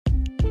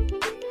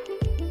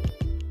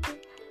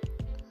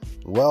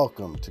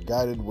Welcome to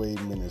Guided Way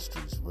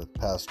Ministries with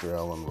Pastor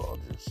Alan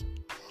Rogers.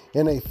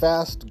 In a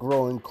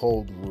fast-growing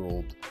cold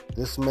world,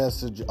 this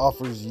message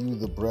offers you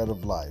the bread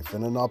of life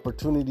and an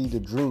opportunity to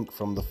drink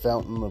from the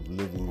fountain of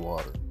living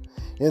water.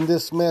 In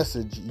this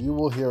message, you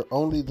will hear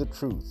only the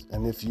truth,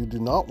 and if you do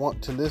not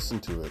want to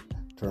listen to it,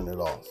 turn it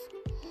off.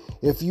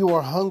 If you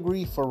are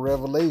hungry for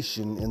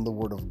revelation in the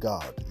Word of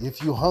God,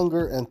 if you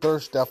hunger and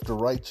thirst after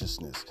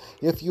righteousness,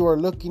 if you are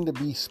looking to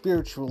be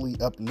spiritually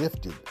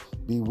uplifted,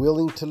 be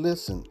willing to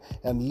listen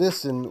and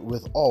listen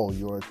with all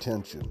your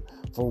attention.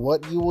 For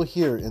what you will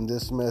hear in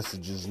this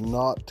message is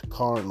not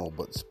carnal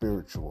but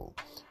spiritual.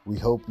 We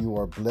hope you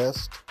are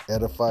blessed,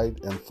 edified,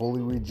 and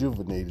fully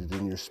rejuvenated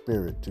in your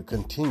spirit to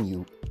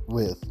continue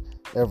with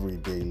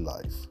everyday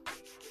life.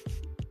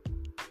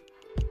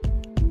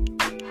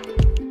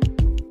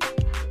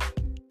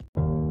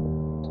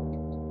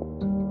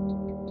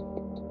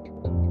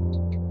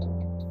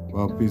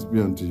 Well, peace be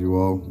unto you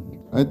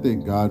all. I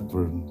thank God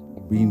for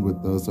being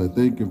with us. I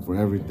thank Him for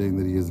everything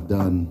that He has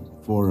done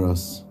for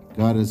us.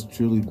 God has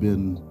truly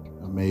been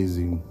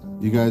amazing.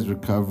 You guys were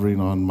covering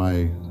on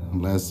my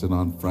lesson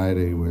on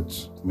Friday,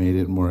 which made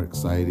it more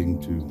exciting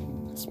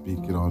to speak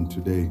it on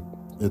today.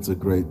 It's a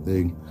great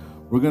thing.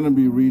 We're going to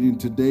be reading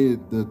today.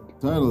 The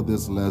title of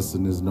this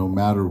lesson is No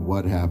Matter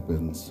What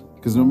Happens.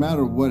 Because no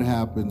matter what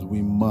happens,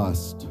 we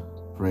must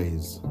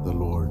praise the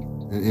Lord.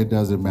 It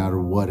doesn't matter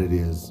what it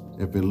is.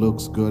 If it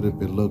looks good, if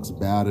it looks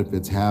bad, if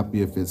it's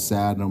happy, if it's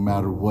sad, no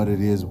matter what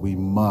it is, we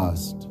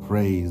must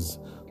praise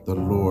the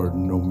Lord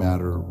no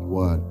matter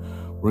what.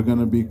 We're going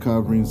to be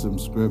covering some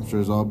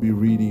scriptures. I'll be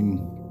reading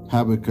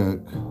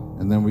Habakkuk,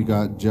 and then we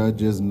got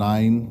Judges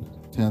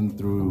 9:10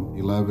 through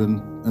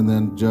 11, and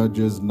then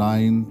Judges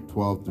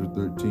 9:12 through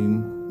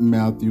 13,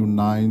 Matthew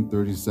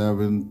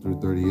 9:37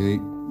 through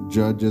 38,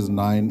 Judges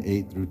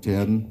 9:8 through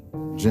 10,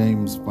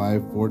 James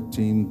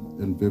 5:14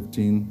 and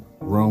 15,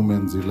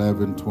 Romans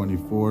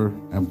 11:24,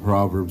 and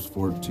Proverbs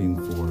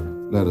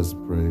 14:4. Let us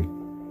pray.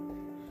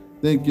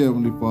 Thank you,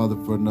 Heavenly Father,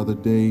 for another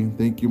day.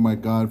 Thank you, my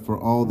God, for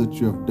all that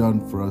you have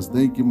done for us.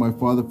 Thank you, my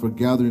Father, for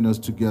gathering us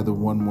together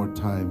one more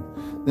time.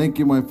 Thank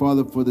you, my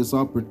Father, for this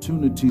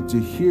opportunity to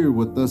hear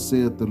what thus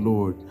saith the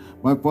Lord.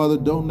 My Father,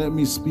 don't let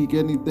me speak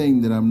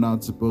anything that I'm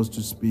not supposed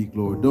to speak,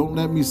 Lord. Don't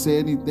let me say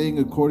anything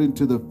according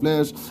to the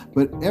flesh,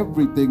 but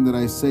everything that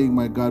I say,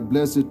 my God,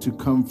 bless it to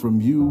come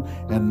from you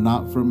and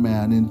not from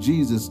man. In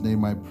Jesus'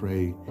 name I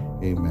pray,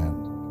 amen.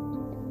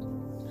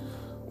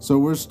 So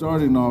we're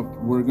starting off,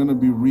 we're going to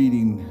be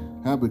reading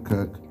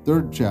Habakkuk,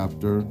 3rd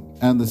chapter,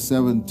 and the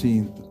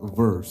 17th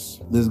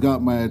verse. This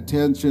got my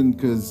attention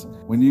because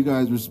when you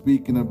guys were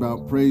speaking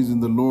about praising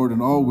the Lord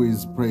and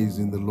always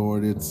praising the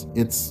Lord, it's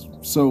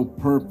so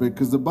perfect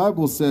because the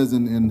Bible says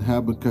in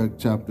Habakkuk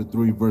chapter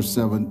 3, verse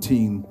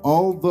 17,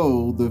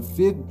 although the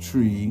fig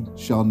tree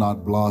shall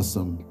not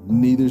blossom,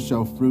 neither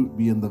shall fruit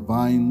be in the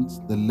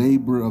vines, the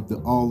labor of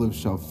the olive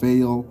shall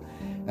fail,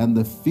 and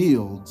the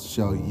fields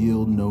shall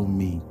yield no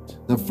meat.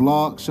 The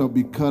flock shall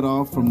be cut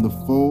off from the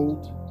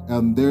fold,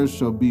 and there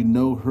shall be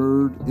no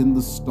herd in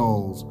the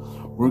stalls.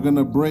 We're going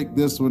to break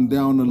this one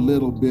down a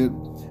little bit,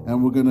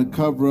 and we're going to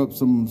cover up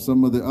some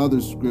of the other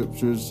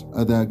scriptures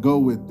that go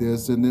with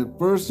this. And at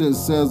first it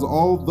says,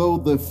 although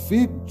the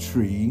fig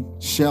tree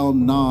shall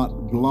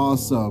not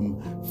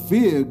blossom.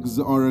 Figs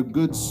are a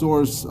good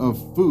source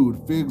of food.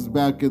 Figs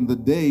back in the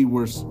day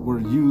were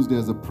used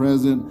as a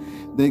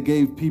present. They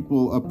gave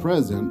people a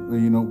present,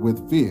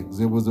 with figs.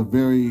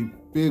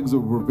 Figs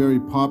were very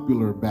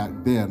popular back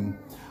then.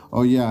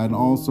 Oh yeah, and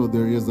also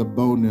there is a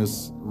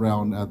bonus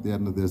round at the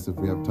end of this if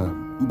we have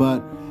time.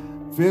 But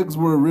figs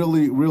were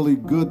really, really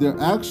good. They're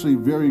actually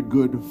very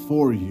good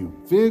for you.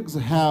 Figs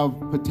have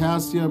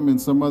potassium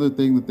and some other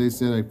thing that they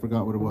said, I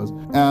forgot what it was.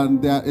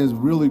 And that is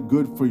really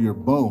good for your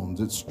bones.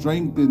 It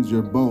strengthens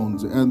your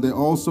bones. And they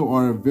also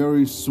are a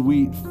very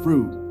sweet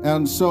fruit.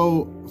 And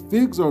so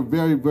figs are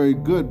very, very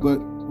good. But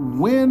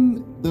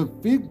when the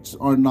figs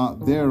are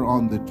not there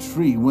on the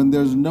tree, when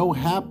there's no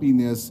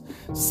happiness,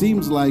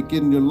 seems like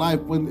in your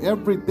life, when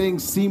everything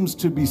seems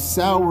to be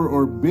sour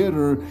or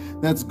bitter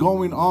that's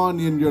going on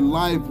in your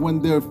life, when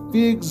their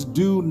figs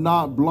do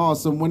not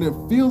blossom, when it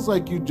feels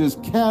like you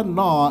just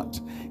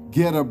cannot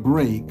get a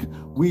break,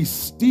 we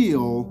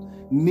still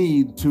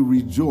need to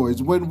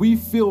rejoice. When we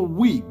feel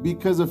weak,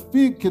 because a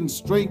fig can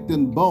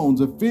strengthen bones.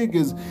 A fig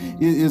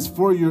is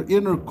for your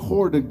inner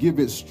core to give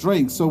it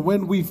strength. So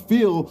when we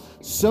feel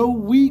so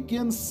weak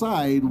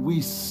inside,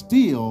 we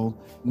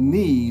still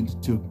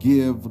need to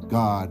give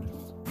God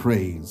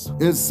praise.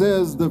 It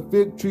says the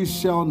fig tree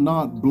shall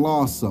not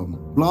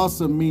blossom.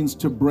 Blossom means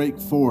to break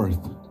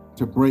forth,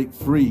 to break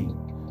free,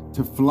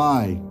 to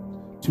fly,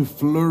 to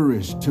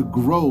flourish, to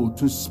grow,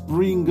 to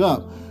spring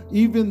up,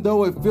 even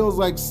though it feels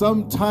like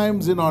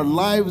sometimes in our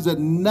lives that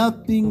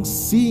nothing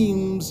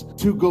seems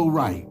to go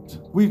right.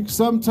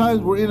 Sometimes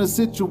we're in a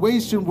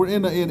situation, we're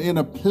in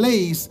a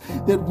place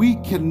that we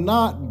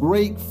cannot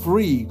break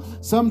free.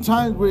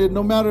 Sometimes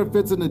no matter if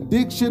it's an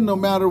addiction, no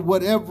matter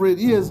whatever it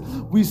is,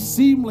 we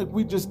seem like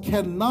we just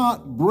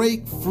cannot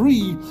break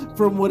free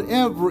from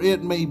whatever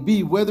it may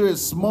be, whether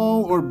it's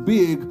small or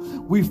big.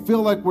 We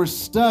feel like we're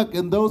stuck,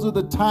 and those are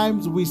the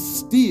times we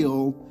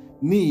still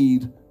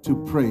need to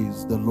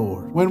praise the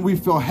Lord. When we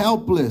feel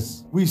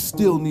helpless, we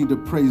still need to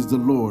praise the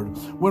Lord.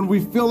 When we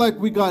feel like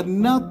we got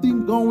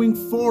nothing going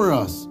for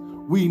us,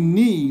 we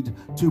need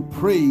to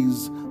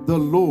praise the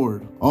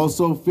Lord.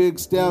 Also, FIG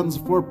stands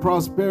for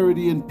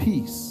prosperity and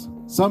peace.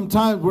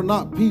 Sometimes we're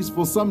not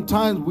peaceful,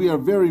 sometimes we are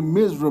very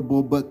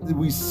miserable, but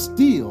we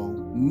still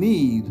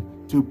need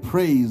to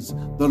praise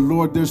the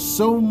Lord. There's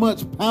so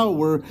much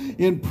power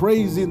in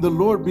praising the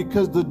Lord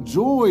because the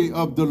joy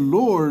of the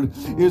Lord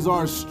is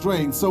our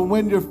strength. So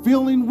when you're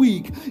feeling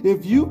weak,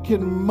 if you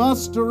can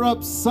muster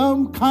up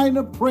some kind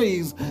of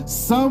praise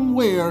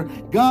somewhere,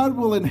 God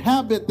will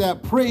inhabit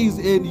that praise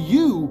and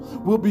you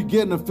will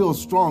begin to feel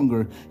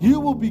stronger. You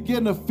will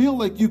begin to feel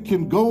like you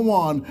can go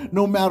on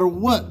no matter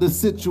what the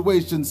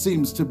situation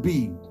seems to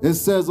be. It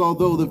says,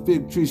 although the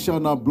fig tree shall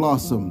not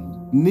blossom,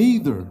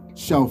 neither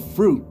shall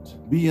fruit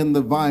be in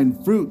the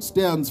vine. Fruit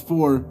stands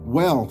for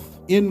wealth,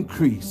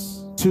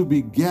 increase, to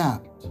be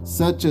gapped,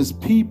 such as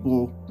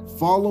people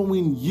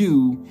following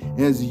you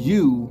as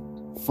you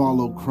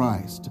follow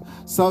Christ.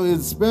 So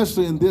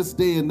especially in this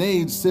day and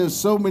age, there's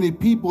so many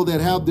people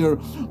that have their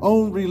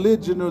own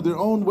religion or their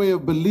own way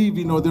of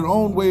believing or their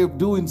own way of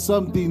doing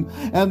something,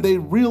 and they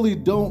really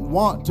don't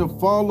want to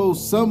follow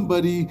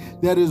somebody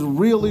that is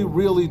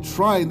really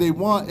trying.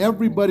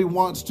 Everybody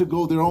wants to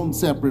go their own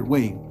separate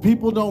way.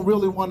 People don't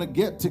really want to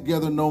get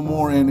together no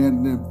more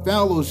and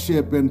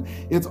fellowship, and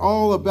it's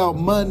all about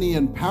money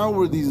and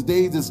power these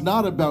days. It's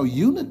not about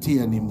unity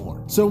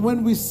anymore. So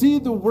when we see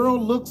the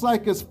world looks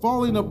like it's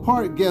falling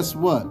apart, guess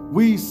what?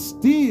 We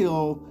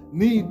still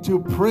need to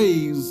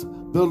praise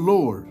the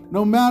Lord.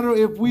 No matter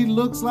if we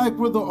looks like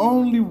we're the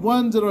only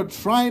ones that are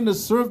trying to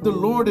serve the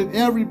Lord and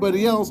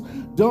everybody else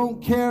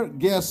don't care,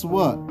 guess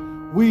what?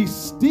 We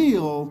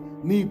still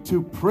need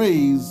to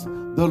praise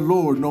the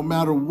Lord no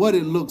matter what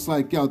it looks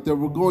like out there.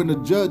 We're going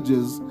to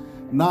Judges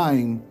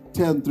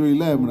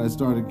 9:10-11. I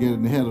started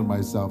getting ahead of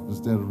myself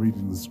instead of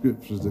reading the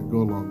scriptures that go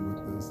along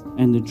with this.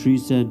 And the tree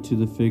said to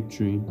the fig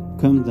tree,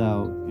 Come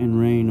thou and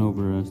reign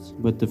over us.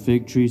 But the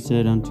fig tree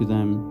said unto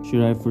them,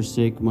 Should I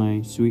forsake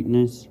my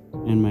sweetness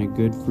and my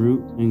good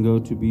fruit, and go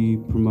to be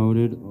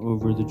promoted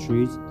over the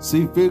trees?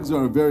 See, figs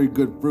are a very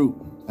good fruit.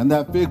 And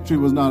that fig tree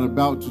was not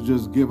about to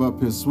just give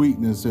up his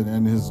sweetness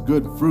and his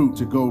good fruit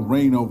to go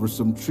reign over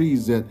some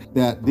trees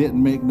that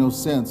didn't make no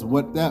sense.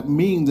 What that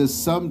means is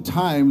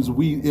sometimes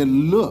it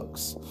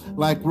looks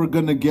like we're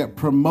going to get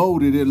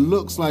promoted. It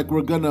looks like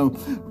we're going to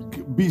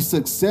be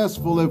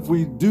successful if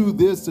we do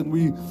this, and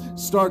we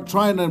start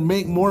trying to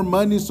make more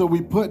money, so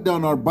we put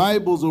down our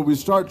Bibles, or we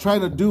start trying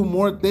to do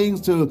more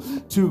things to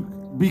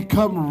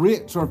become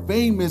rich or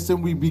famous,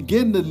 and we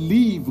begin to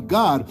leave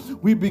God.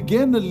 We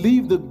begin to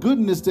leave the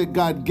goodness that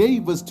God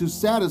gave us to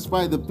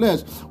satisfy the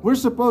flesh. We're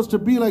supposed to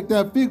be like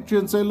that fig tree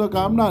and say, look,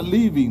 I'm not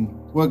leaving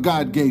what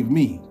God gave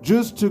me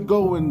just to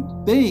go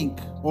and think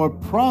or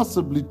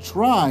possibly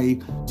try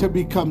to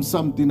become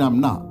something I'm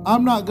not.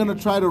 I'm not going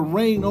to try to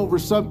reign over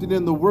something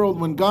in the world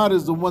when God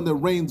is the one that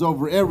reigns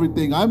over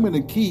everything. I'm going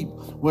to keep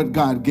what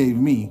God gave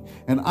me,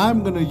 and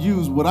I'm going to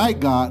use what I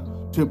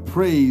got to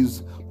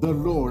praise the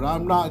Lord.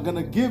 I'm not going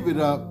to give it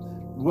up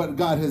what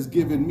God has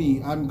given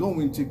me. I'm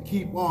going to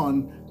keep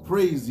on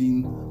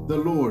praising the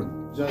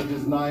Lord.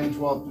 Judges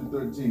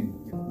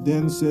 9:12-13.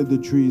 Then said the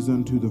trees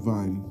unto the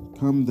vine,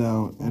 Come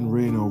thou and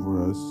reign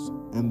over us.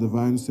 And the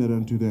vine said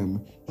unto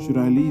them, Should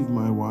I leave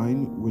my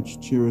wine,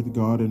 which cheereth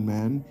God and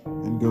man,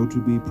 and go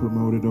to be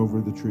promoted over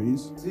the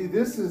trees? See,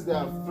 this is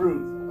that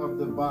fruit of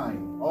the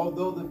vine.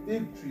 Although the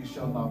fig tree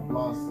shall not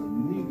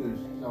blossom, neither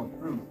shall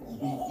fruit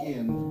be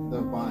in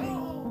the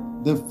vine.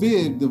 The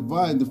fig, the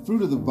vine, the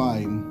fruit of the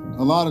vine,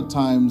 a lot of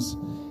times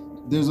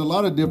there's a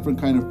lot of different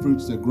kind of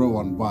fruits that grow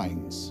on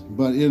vines.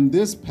 But in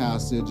this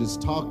passage, it's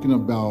talking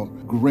about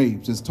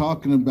grapes. It's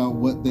talking about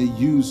what they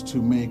used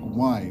to make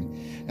wine.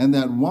 And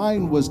that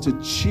wine was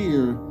to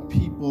cheer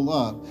people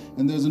up.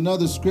 And there's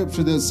another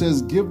scripture that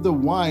says, give the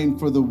wine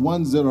for the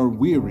ones that are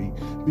weary,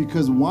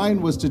 because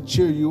wine was to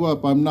cheer you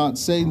up. I'm not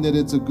saying that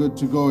it's a good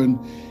to go and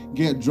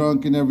get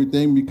drunk and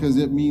everything because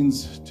it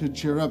means to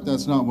cheer up.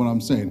 That's not what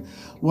I'm saying.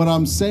 What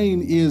I'm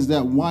saying is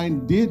that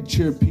wine did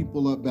cheer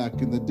people up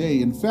back in the day.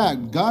 In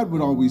fact, God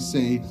would always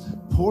say,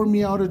 pour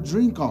me out a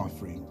drink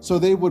offering. So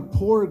they would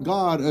pour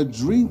God a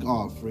drink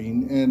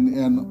offering,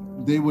 and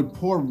they would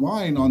pour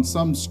wine on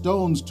some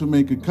stones to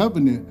make a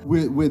covenant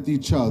with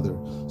each other.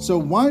 So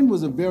wine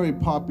was a very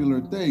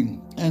popular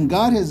thing. And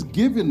God has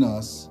given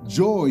us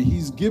joy.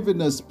 He's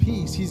given us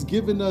peace. He's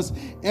given us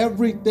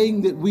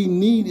everything that we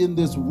need in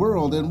this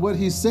world. And what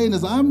he's saying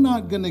is, I'm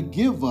not going to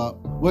give up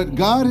what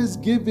God has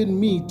given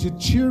me to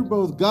cheer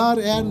both God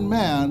and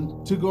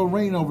man to go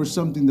reign over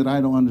something that I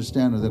don't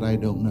understand or that I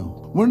don't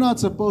know. We're not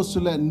supposed to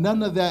let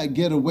none of that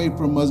get away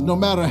from us. No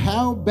matter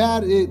how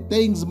bad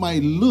things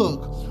might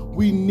look,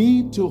 we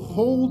need to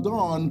hold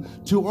on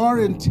to our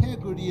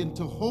integrity and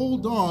to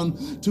hold on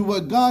to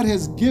what God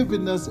has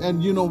given us.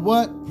 And you know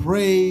what?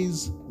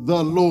 Praise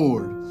the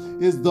Lord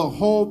is the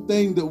whole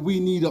thing that we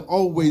need to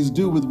always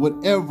do with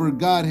whatever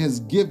God has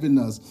given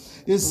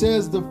us. It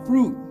says the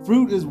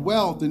fruit is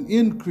wealth and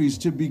increase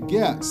to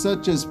beget,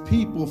 such as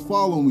people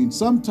following.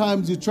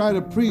 Sometimes you try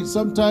to preach,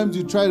 sometimes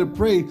you try to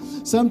pray,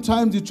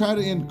 sometimes you try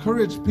to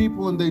encourage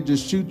people and they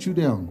just shoot you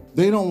down.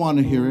 They don't want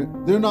to hear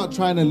it. They're not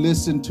trying to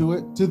listen to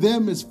it. To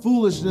them, it's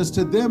foolishness.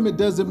 To them, it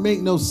doesn't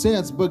make no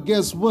sense. But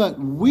guess what?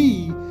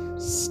 We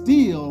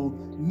still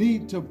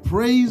need to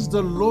praise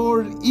the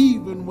Lord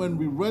even when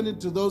we run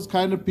into those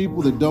kind of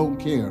people that don't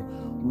care.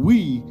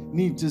 We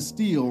need to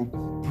still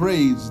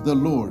praise the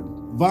Lord.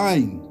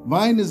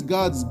 Vine is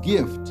God's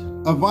gift.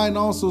 A vine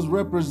also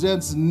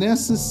represents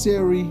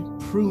necessary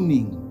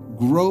pruning,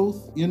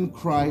 growth in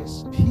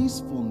Christ,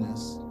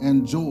 peacefulness,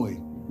 and joy.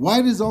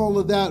 Why does all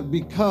of that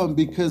become?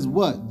 Because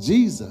what?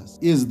 Jesus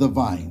is the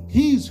vine.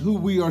 He's who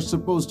we are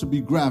supposed to be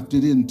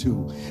grafted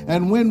into.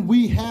 And when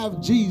we have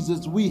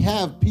Jesus, we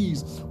have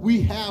peace,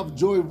 we have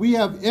joy, we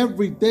have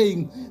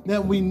everything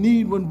that we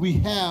need when we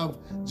have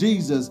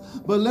Jesus.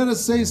 But let us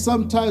say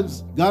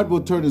sometimes God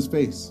will turn his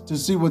face to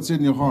see what's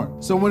in your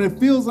heart. So when it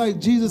feels like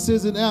Jesus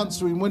isn't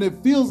answering, when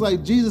it feels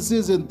like Jesus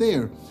isn't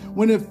there,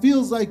 when it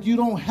feels like you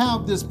don't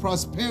have this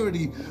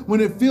prosperity,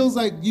 when it feels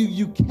like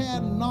you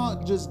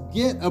cannot just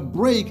get a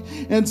break,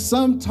 and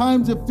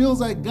sometimes it feels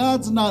like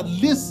God's not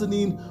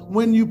listening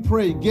when you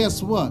pray,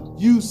 guess what?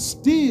 You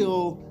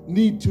still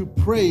need to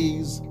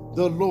praise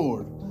the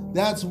Lord.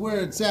 That's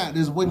where it's at,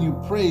 is when you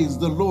praise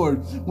the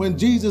Lord. When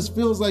Jesus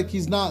feels like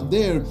he's not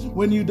there,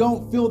 when you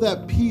don't feel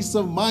that peace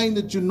of mind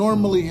that you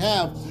normally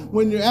have,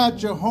 when you're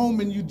at your home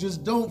and you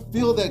just don't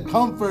feel that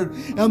comfort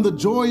and the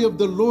joy of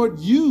the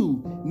Lord,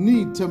 you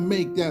need to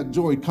make that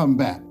joy come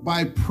back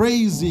by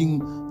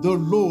praising the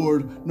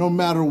Lord no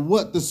matter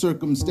what the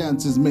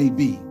circumstances may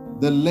be.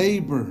 The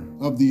labor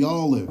of the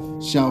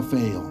olive shall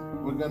fail.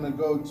 We're going to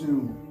go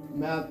to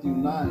Matthew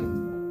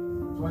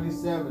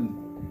 9:27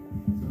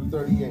 through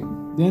 38.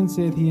 Then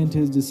said he unto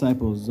his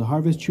disciples, The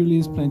harvest truly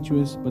is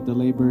plenteous, but the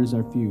laborers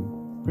are few.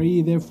 Pray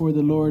ye therefore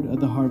the Lord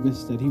of the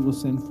harvest, that he will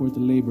send forth the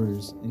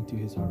laborers into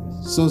his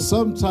harvest. So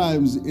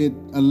sometimes a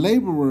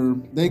laborer,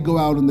 they go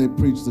out and they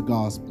preach the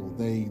gospel.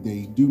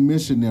 They do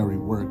missionary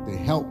work. They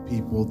help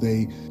people.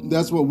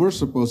 That's what we're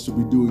supposed to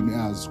be doing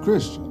as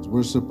Christians.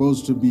 We're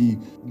supposed to be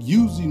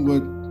using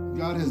what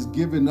God has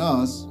given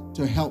us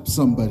to help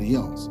somebody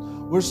else.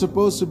 We're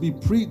supposed to be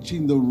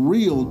preaching the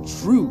real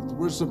truth.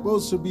 We're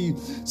supposed to be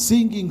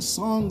singing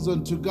songs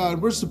unto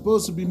God. We're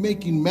supposed to be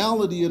making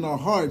melody in our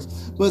hearts.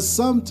 But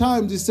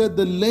sometimes he said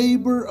the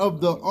labor of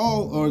the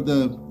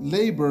olive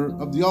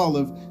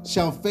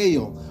shall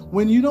fail.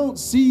 When you don't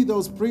see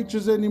those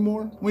preachers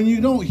anymore, when you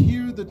don't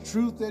hear the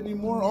truth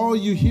anymore, all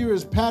you hear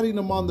is patting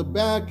them on the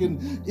back and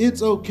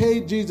it's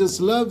okay, Jesus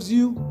loves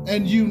you,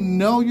 and you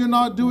know you're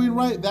not doing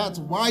right. That's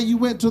why you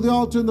went to the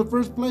altar in the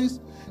first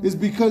place, is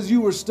because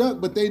you were stuck,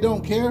 but they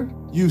don't care.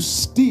 You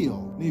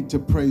still need to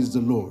praise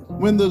the Lord.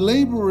 When the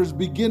laborers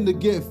begin to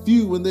get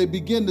few, when they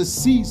begin to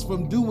cease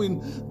from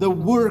doing the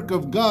work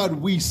of God,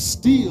 we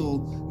still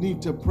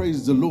need to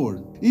praise the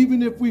Lord.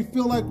 Even if we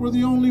feel like we're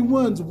the only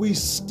ones, we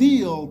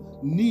still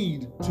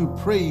need to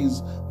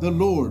praise the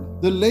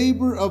Lord. The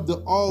labor of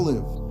the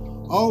olive.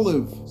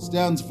 Olive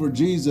stands for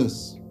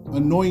Jesus,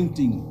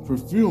 anointing,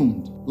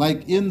 perfumed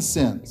like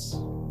incense,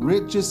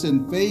 riches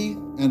in faith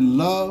and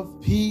love,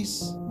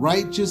 peace,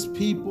 righteous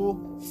people,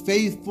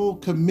 faithful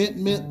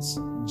commitments,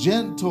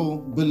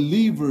 gentle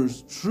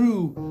believers,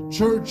 true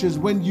churches.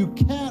 When you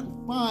can't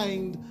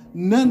find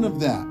none of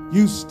that,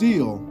 you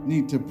still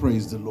need to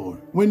praise the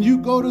Lord. When you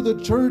go to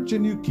the church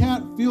and you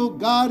can't feel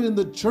God in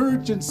the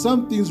church and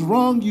something's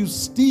wrong, you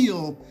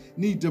still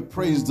need to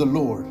praise the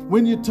Lord.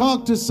 When you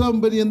talk to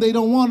somebody and they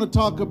don't want to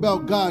talk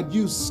about God,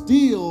 you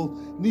still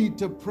need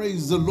to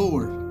praise the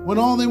Lord. When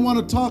all they want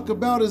to talk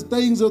about is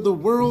things of the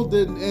world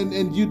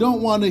and you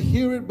don't want to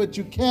hear it, but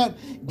you can't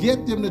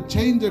get them to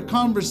change their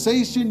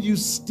conversation, you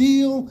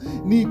still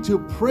need to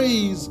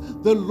praise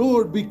the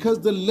Lord, because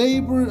the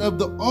labor of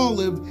the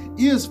olive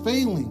is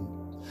failing.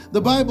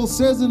 The Bible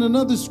says in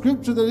another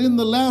scripture that in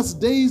the last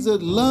days the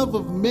love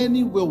of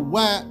many will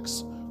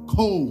wax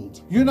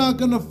cold. You're not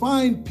going to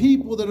find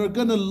people that are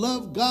going to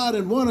love God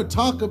and want to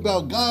talk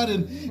about God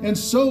and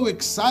so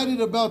excited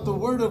about the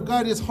Word of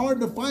God. It's hard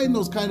to find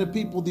those kind of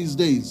people these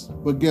days.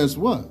 But guess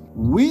what?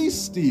 We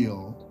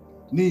still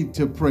need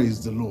to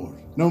praise the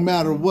Lord. No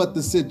matter what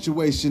the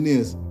situation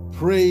is,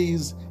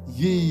 praise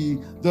ye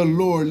the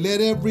Lord.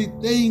 Let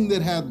everything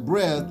that hath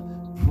breath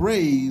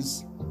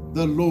praise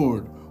the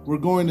Lord. We're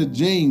going to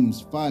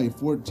James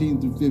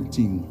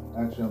 5:14-15.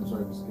 Actually, I'm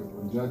sorry to skip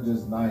one.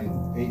 Judges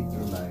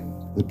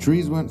 9:8-9. The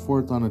trees went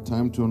forth on a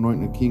time to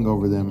anoint a king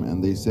over them,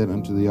 and they said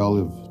unto the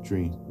olive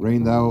tree,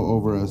 Reign thou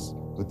over us.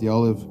 But the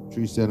olive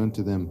tree said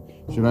unto them,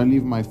 Should I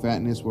leave my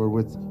fatness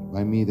wherewith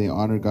by me they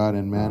honor God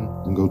and man,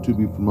 and go to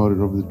be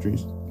promoted over the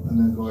trees? And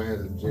then go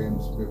ahead at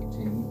James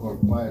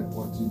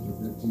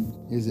 5:14-15.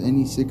 Is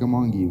any sick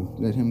among you?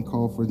 Let him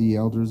call for the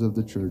elders of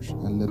the church,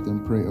 and let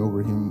them pray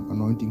over him,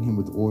 anointing him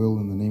with oil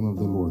in the name of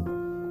the Lord.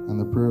 And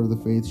the prayer of the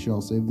faith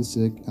shall save the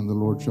sick, and the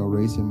Lord shall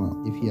raise him up.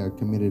 If he have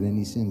committed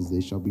any sins, they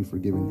shall be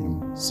forgiven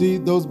him. See,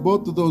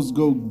 both of those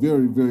go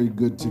very, very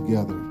good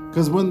together.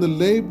 Because when the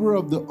labor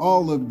of the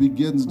olive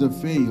begins to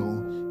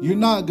fail, you're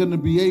not going to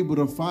be able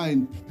to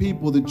find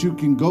people that you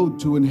can go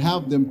to and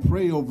have them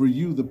pray over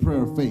you the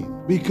prayer of faith.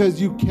 Because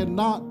you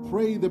cannot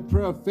pray the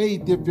prayer of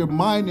faith if your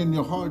mind and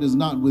your heart is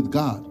not with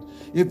God.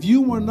 If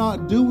you are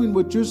not doing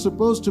what you're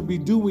supposed to be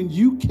doing,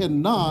 you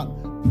cannot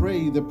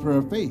pray the prayer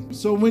of faith.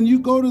 So when you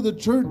go to the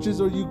churches,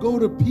 or you go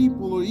to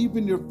people, or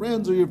even your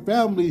friends or your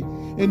family,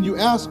 and you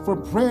ask for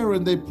prayer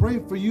and they pray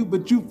for you,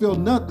 but you feel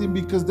nothing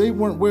because they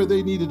weren't where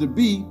they needed to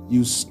be,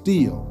 you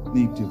still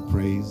need to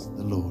praise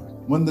the Lord.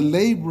 When the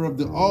labor of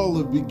the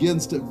olive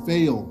begins to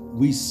fail,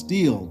 we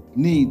still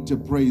need to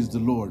praise the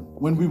Lord.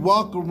 When we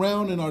walk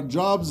around and our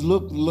jobs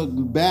look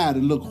bad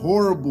and look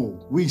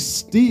horrible, we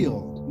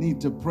still need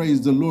to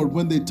praise the Lord.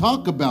 When they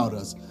talk about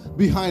us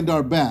behind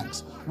our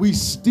backs, we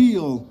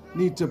still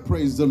need to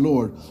praise the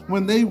Lord.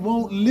 When they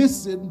won't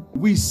listen,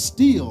 we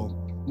still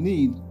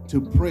need to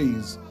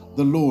praise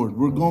the Lord.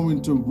 We're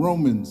going to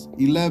Romans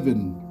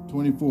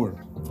 11:24.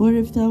 For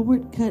if thou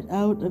wert cut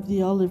out of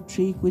the olive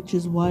tree which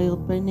is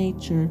wild by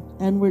nature,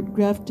 and wert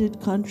grafted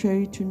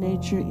contrary to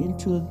nature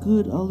into a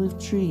good olive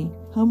tree,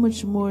 how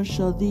much more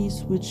shall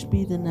these which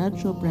be the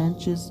natural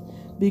branches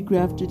be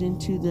grafted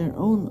into their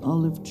own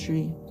olive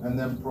tree? And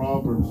then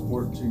Proverbs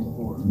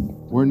 14:4.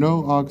 Where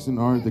no oxen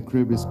are, the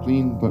crib is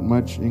clean, but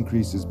much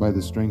increases by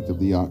the strength of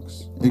the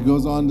ox. It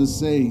goes on to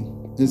say,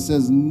 it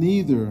says,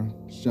 neither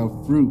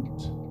shall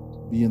fruit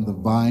be in the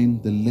vine,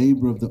 the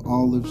labor of the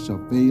olive shall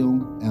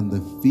fail, and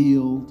the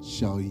field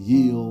shall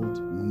yield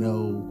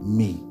no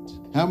meat.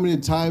 How many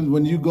times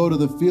when you go to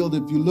the field,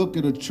 if you look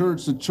at a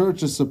church, the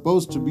church is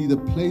supposed to be the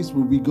place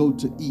where we go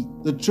to eat.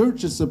 The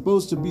church is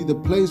supposed to be the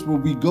place where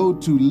we go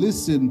to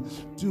listen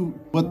to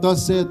what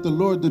thus saith the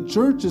Lord. The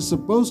church is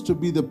supposed to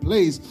be the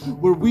place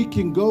where we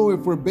can go,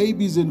 if we're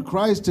babies in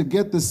Christ, to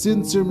get the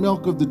sincere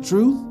milk of the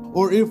truth.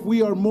 Or if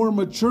we are more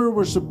mature,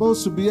 we're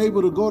supposed to be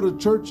able to go to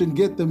church and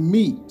get the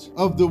meat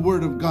of the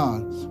Word of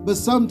God. But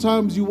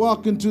sometimes you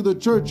walk into the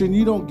church and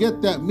you don't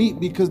get that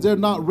meat because they're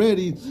not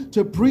ready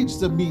to preach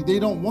the meat. They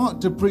don't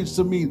want to preach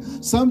the meat.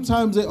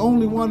 Sometimes they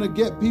only want to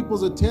get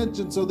people's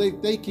attention so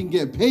they can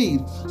get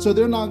paid. So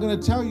they're not going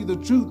to tell you the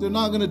truth. They're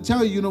not going to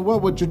tell you,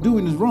 what you're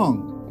doing is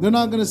wrong. They're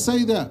not going to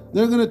say that.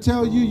 They're going to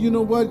tell you,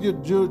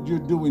 you're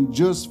doing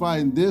just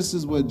fine. This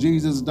is what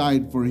Jesus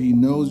died for. He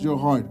knows your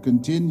heart.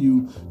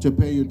 Continue to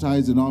pay your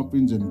tithes and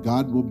offerings, and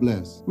God will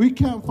bless. We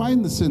can't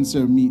find the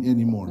sincere meat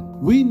anymore.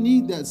 We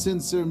need that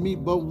sincere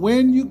meat. But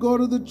when you go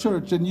to the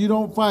church and you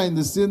don't find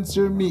the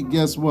sincere meat,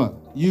 guess what?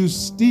 You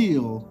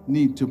still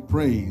need to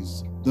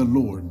praise the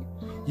Lord.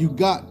 You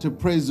got to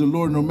praise the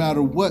Lord no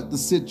matter what the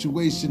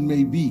situation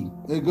may be.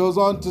 It goes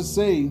on to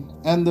say,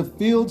 and the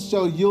field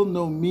shall yield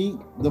no meat,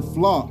 the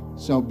flock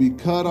shall be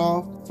cut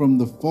off from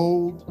the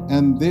fold,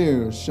 and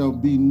there shall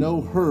be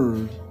no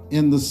herd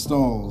in the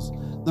stalls.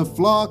 The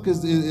flock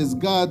is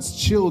God's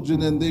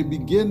children, and they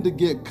begin to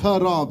get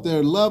cut off.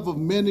 Their love of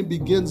many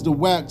begins to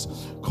wax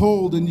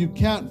cold, and you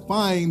can't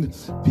find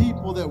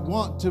people that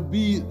want to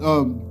be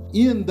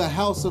in the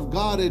house of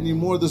God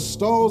anymore. The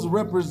stalls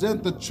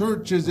represent the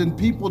churches, and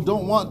people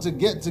don't want to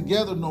get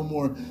together no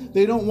more.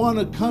 They don't want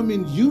to come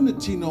in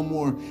unity no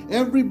more.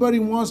 Everybody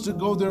wants to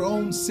go their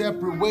own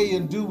separate way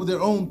and do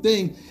their own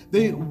thing.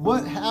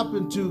 What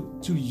happened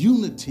to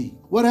unity?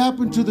 What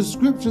happened to the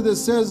scripture that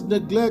says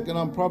neglect, and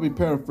I'm probably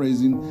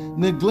paraphrasing,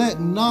 neglect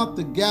not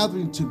the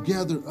gathering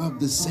together of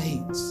the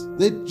saints?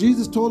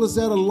 Jesus told us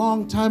that a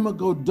long time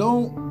ago.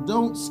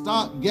 Don't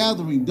stop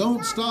gathering.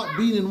 Don't stop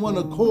being in one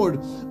accord.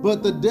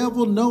 But the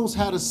devil knows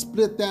how to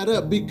split that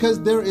up,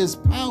 because there is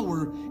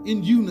power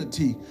in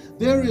unity.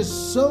 There is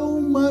so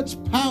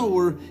much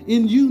power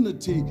in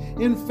unity.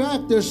 In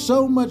fact, there's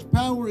so much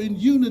power in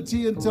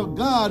unity until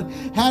God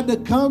had to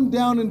come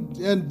down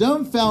and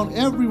dumbfound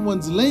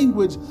everyone's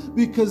language,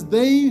 because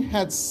they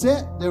had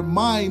set their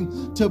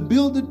mind to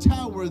build a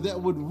tower that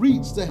would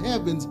reach the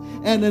heavens,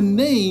 and a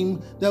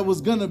name that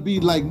was going to be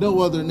like no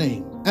other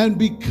name. And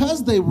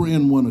because they were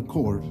in one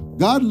accord,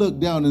 God looked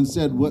down and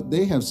said, what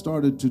they have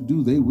started to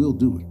do, they will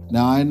do it.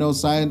 Now, I know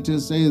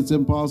scientists say it's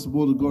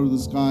impossible to go to the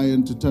sky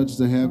and to touch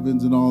the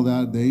heavens and all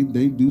that. They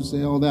do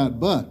say all that.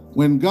 But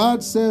When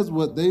God says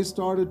what they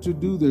started to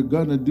do, they're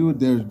going to do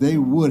it, they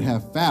would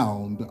have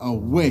found a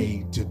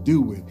way to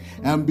do it.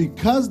 And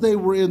because they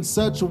were in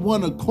such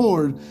one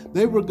accord,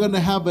 they were going to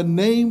have a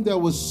name that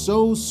was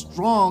so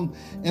strong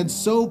and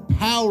so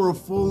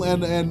powerful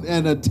and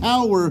a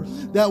tower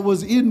that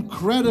was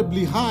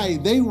incredibly high.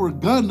 They were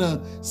going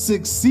to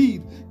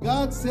succeed.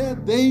 God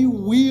said they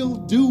will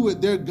do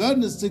it. They're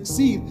going to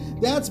succeed.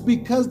 That's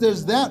because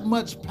there's that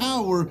much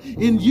power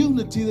in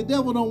unity. The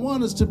devil don't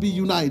want us to be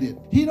united.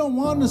 He don't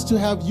want us to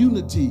have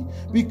unity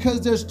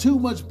because there's too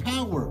much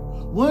power.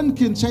 One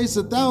can chase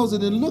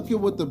 1,000, and look at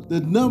what the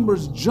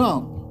numbers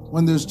jump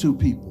when there's two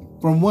people.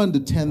 From 1 to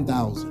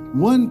 10,000.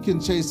 One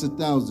can chase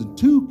 1,000.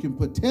 Two can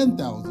put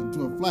 10,000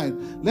 to a flight,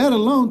 let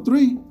alone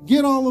 3.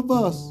 Get all of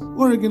us.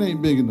 Oregon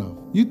ain't big enough.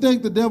 You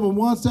think the devil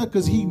wants that?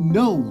 Because he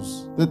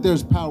knows that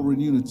there's power in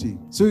unity.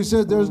 So he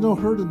says there's no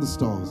hurt in the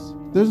stalls.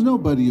 There's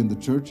nobody in the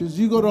churches.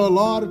 You go to a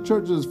lot of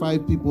churches, there's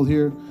 5 people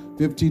here,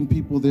 15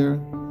 people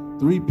there,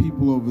 3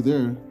 people over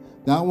there.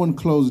 That one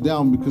closed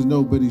down because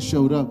nobody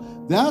showed up.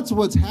 That's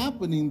what's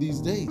happening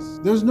these days.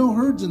 There's no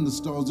herds in the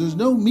stalls. There's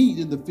no meat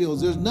in the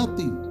fields. There's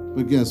nothing.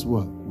 But guess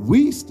what?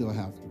 We still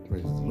have to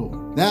praise the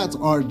Lord. That's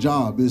our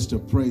job, is to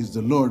praise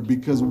the Lord,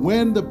 because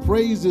when the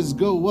praises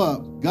go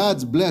up,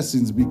 God's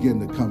blessings begin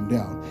to come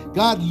down.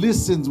 God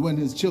listens when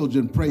his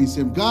children praise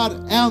him.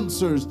 God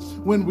answers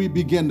when we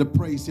begin to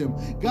praise him.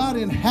 God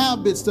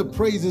inhabits the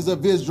praises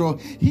of Israel.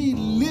 He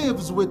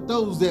lives with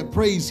those that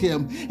praise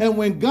him. And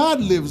when God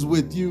lives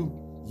with you,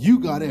 you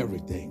got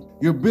everything.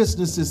 Your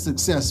business is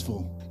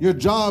successful. Your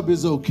job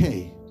is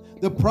okay.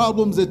 The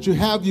problems that you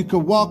have, you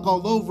can walk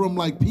all over them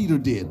like Peter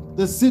did.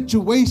 The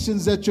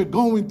situations that you're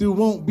going through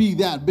won't be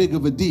that big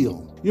of a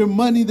deal. Your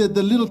money, the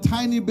little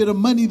tiny bit of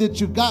money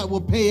that you got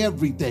will pay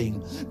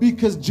everything,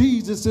 because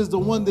Jesus is the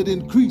one that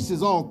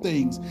increases all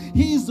things.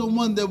 He's the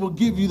one that will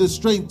give you the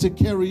strength to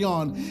carry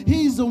on.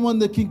 He's the one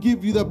that can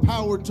give you the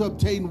power to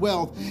obtain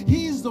wealth.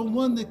 He's the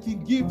one that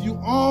can give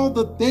you all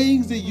the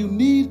things that you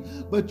need,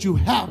 but you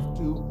have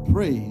to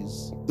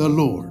praise the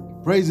Lord.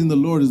 Praising the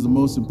Lord is the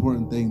most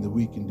important thing that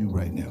we can do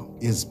right now,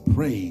 is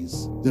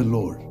praise the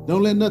Lord.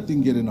 Don't let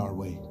nothing get in our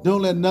way.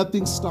 Don't let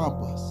nothing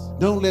stop us.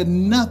 Don't let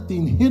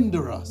nothing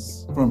hinder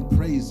us from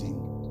praising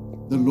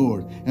the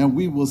Lord. And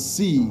we will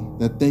see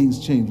that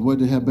things change. What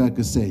did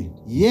Habakkuk say?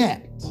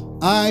 Yet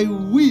I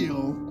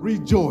will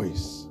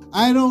rejoice.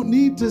 I don't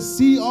need to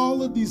see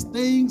all of these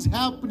things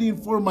happening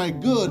for my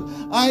good.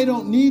 I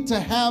don't need to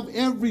have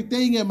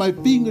everything at my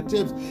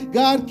fingertips.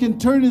 God can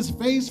turn his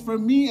face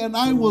from me and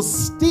I will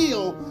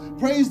still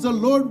praise the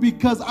Lord,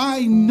 because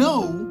I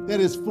know that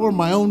it's for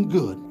my own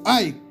good.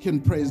 I can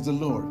praise the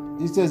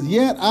Lord. He says,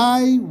 yet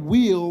I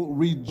will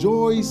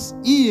rejoice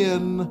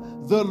in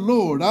the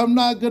Lord. I'm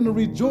not going to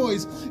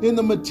rejoice in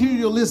the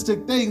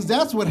materialistic things.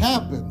 That's what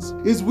happens,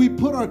 is we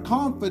put our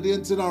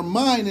confidence in our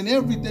mind and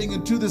everything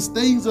into these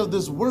things of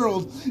this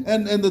world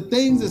and the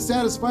things that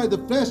satisfy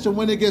the flesh. And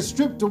when it gets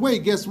stripped away,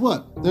 guess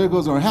what? There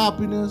goes our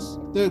happiness.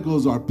 There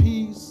goes our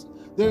peace.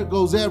 There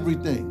goes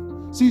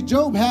everything. See,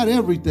 Job had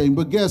everything,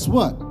 but guess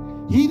what?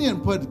 He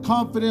didn't put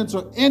confidence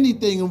or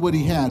anything in what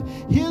he had.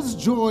 His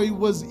joy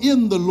was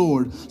in the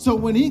Lord. So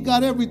when he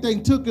got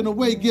everything taken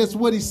away, guess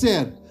what he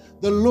said?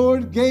 The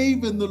Lord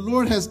gave and the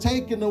Lord has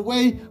taken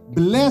away.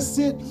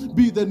 Blessed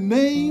be the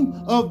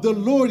name of the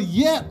Lord.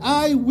 Yet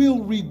I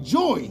will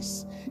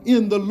rejoice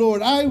in the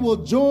Lord. I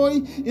will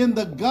joy in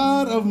the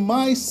God of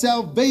my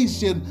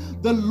salvation.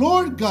 The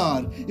Lord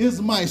God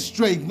is my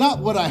strength, not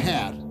what I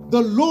had. The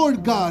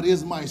Lord God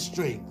is my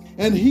strength,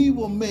 and he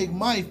will make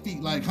my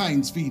feet like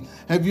hinds feet.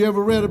 Have you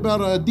ever read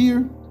about a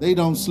deer? They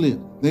don't slip.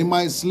 They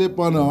might slip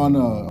on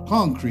a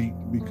concrete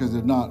because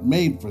they're not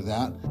made for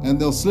that,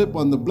 and they'll slip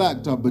on the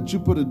blacktop, but you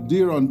put a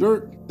deer on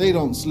dirt, they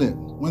don't slip.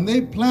 When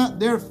they plant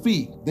their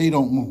feet, they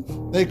don't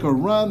move. They could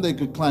run, they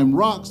could climb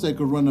rocks, they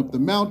could run up the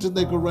mountain,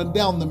 they could run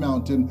down the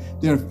mountain.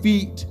 Their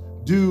feet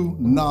do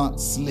not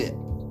slip.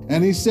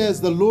 And he says,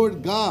 the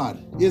Lord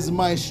God is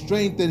my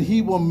strength, and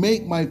he will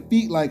make my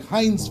feet like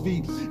hinds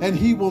feet, and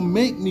he will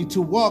make me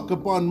to walk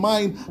upon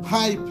mine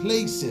high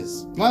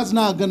places. God's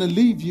not going to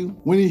leave you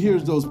when he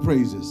hears those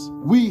praises.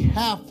 We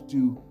have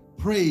to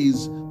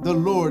praise the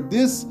Lord.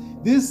 This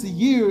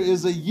year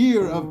is a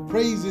year of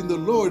praising the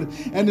Lord,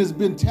 and has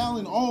been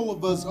telling all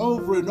of us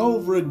over and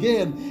over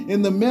again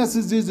in the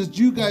messages that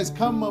you guys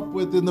come up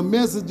with, in the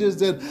messages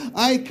that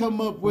I come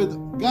up with.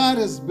 God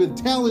has been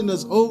telling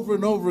us over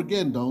and over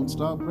again, don't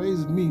stop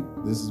praising me.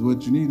 This is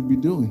what you need to be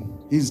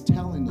doing. He's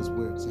telling us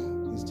where it's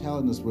at. He's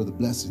telling us where the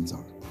blessings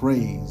are.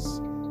 Praise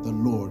the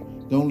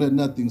Lord. Don't let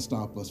nothing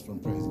stop us from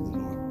praising the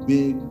Lord.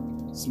 Big,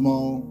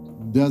 small,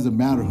 doesn't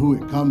matter who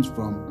it comes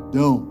from.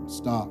 Don't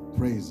stop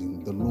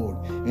praising the Lord.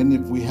 And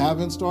if we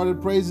haven't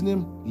started praising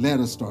him, let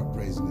us start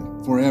praising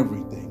him for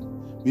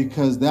everything,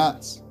 because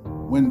that's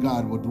when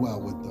God will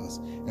dwell with us.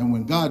 And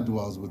when God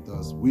dwells with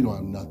us, we don't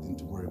have nothing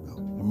to worry about.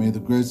 And may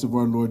the grace of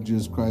our Lord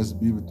Jesus Christ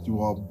be with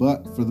you all,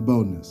 but for the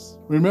bonus.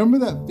 Remember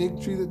that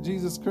fig tree that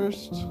Jesus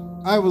cursed?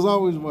 I was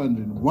always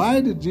wondering,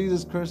 why did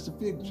Jesus curse the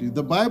fig tree?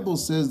 The Bible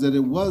says that it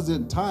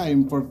wasn't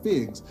time for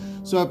figs.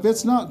 So if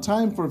it's not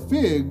time for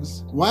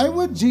figs, why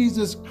would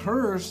Jesus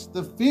curse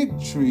the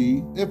fig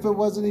tree if it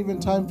wasn't even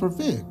time for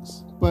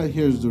figs? But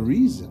here's the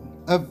reason.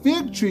 A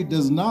fig tree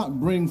does not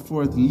bring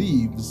forth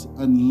leaves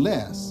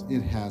unless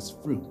it has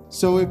fruit.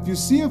 So if you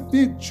see a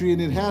fig tree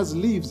and it has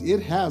leaves,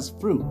 it has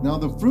fruit. Now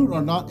the fruit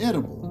are not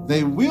edible.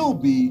 They will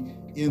be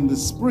in the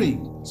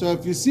spring. So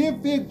if you see a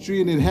fig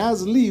tree and it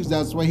has leaves,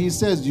 that's why he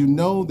says, you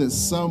know that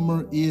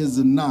summer is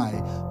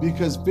nigh,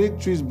 because fig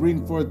trees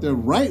bring forth their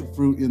ripe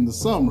fruit in the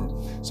summer.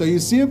 So you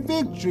see a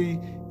fig tree,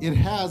 it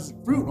has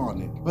fruit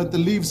on it, but the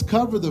leaves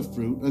cover the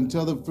fruit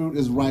until the fruit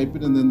is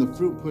ripened, and then the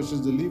fruit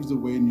pushes the leaves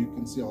away and you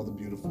can see all the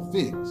beautiful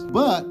figs.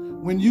 But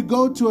when you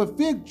go to a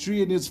fig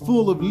tree and it's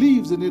full of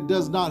leaves and it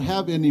does not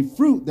have any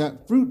fruit,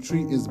 that fruit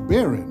tree is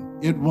barren.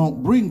 It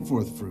won't bring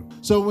forth fruit.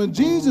 So when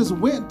Jesus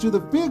went to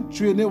the fig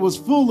tree and it was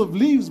full of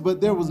leaves, but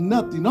there was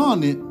nothing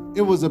on it,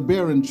 it was a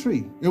barren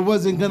tree. It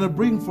wasn't going to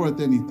bring forth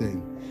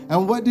anything.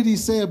 And what did he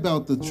say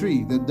about the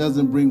tree that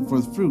doesn't bring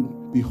forth fruit?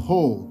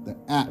 Behold, the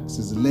axe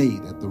is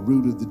laid at the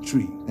root of the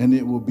tree, and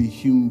it will be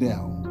hewn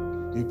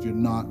down if you're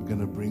not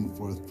going to bring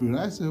forth fruit.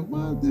 I said,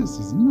 well, this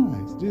is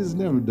nice. Jesus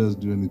never does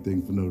do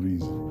anything for no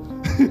reason.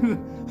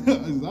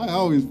 I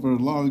always, for a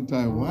long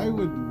time, why?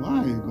 But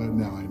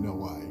now I know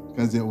why.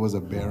 Because it was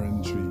a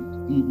barren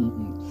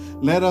tree.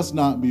 Let us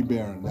not be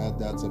barren.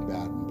 That's a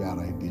bad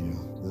idea.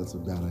 That's a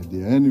bad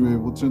idea. Anyway,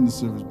 we'll turn the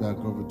service back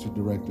over to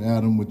Director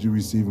Adam. Would you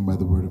receive him by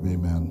the word of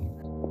amen?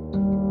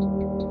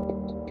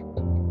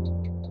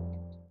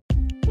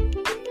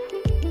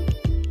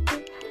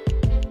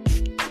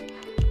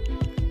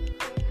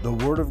 The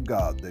word of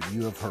God that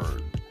you have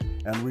heard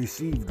and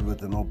received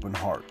with an open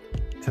heart,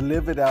 to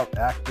live it out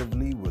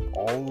actively with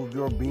all of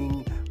your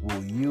being,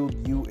 will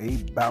yield you a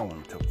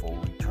bountiful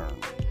return.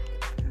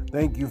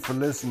 Thank you for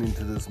listening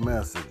to this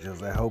message,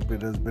 as I hope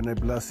it has been a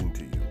blessing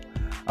to you.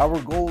 Our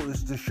goal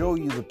is to show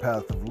you the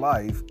path of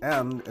life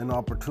and an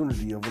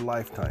opportunity of a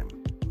lifetime.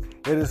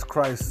 It is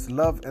Christ's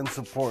love and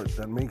support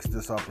that makes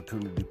this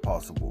opportunity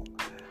possible.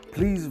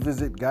 Please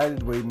visit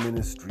Guided Way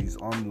Ministries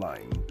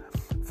online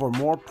for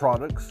more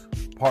products,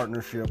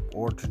 partnership,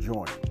 or to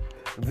join.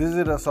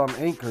 Visit us on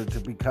Anchor to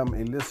become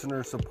a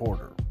listener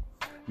supporter.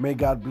 May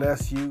God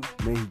bless you,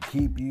 may He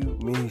keep you,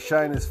 may He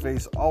shine His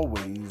face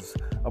always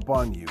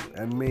upon you,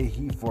 and may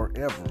He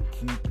forever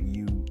keep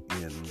you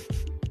in